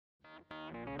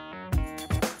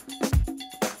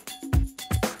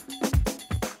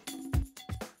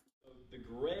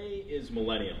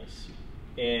millennials.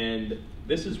 And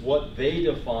this is what they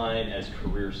define as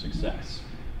career success.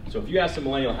 So if you ask a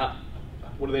millennial,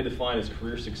 what do they define as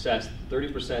career success?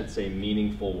 30% say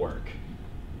meaningful work.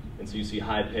 And so you see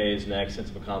high pay is next, sense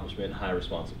of accomplishment, high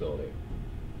responsibility.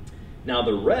 Now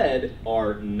the red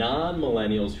are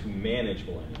non-millennials who manage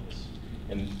millennials.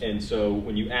 And so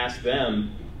when you ask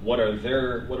them, what are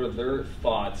their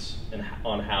thoughts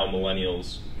on how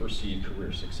millennials perceive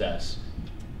career success,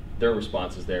 their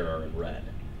responses there are in red.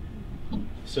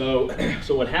 So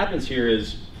what happens here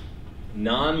is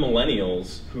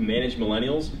non-millennials who manage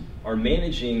millennials are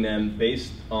managing them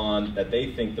based on that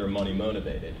they think they're money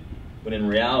motivated, when in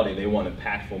reality they want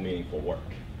impactful, meaningful work.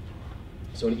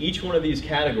 So in each one of these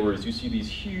categories you see these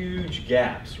huge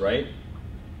gaps, right?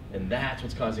 And that's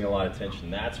what's causing a lot of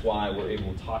tension. That's why we're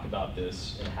able to talk about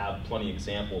this and have plenty of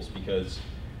examples, because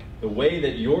the way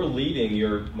that you're leading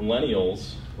your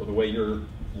millennials, or the way you're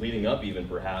leading up even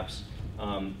perhaps,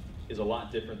 is a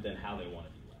lot different than how they want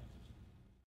to be.